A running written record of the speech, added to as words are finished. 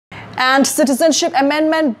And Citizenship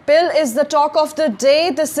Amendment Bill is the talk of the day.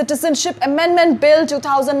 The Citizenship Amendment Bill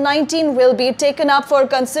 2019 will be taken up for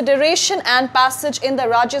consideration and passage in the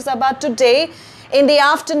Rajya Sabha today in the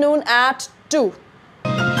afternoon at 2.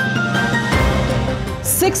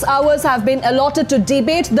 6 hours have been allotted to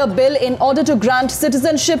debate the bill in order to grant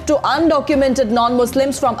citizenship to undocumented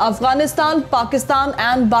non-Muslims from Afghanistan, Pakistan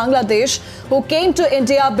and Bangladesh who came to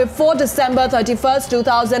India before December 31st,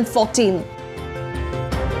 2014.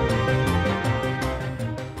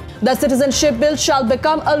 The Citizenship Bill shall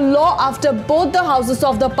become a law after both the houses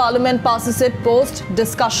of the Parliament passes it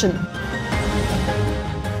post-discussion.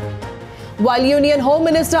 While Union Home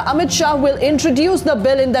Minister Amit Shah will introduce the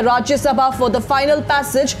bill in the Rajya Sabha for the final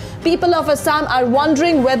passage, people of Assam are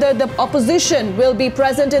wondering whether the opposition will be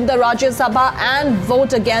present in the Rajya Sabha and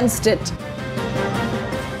vote against it.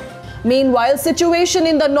 Meanwhile, situation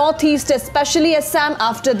in the northeast, especially Assam,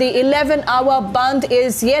 after the 11-hour Bandh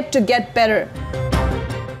is yet to get better.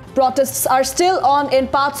 Protests are still on in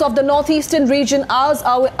parts of the northeastern region hours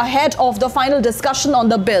ahead of the final discussion on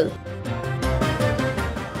the bill.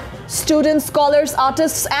 Students, scholars,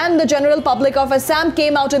 artists and the general public of Assam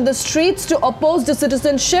came out in the streets to oppose the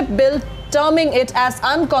citizenship bill, terming it as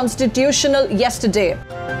unconstitutional yesterday.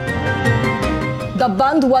 The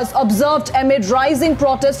Bandh was observed amid rising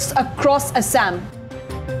protests across Assam.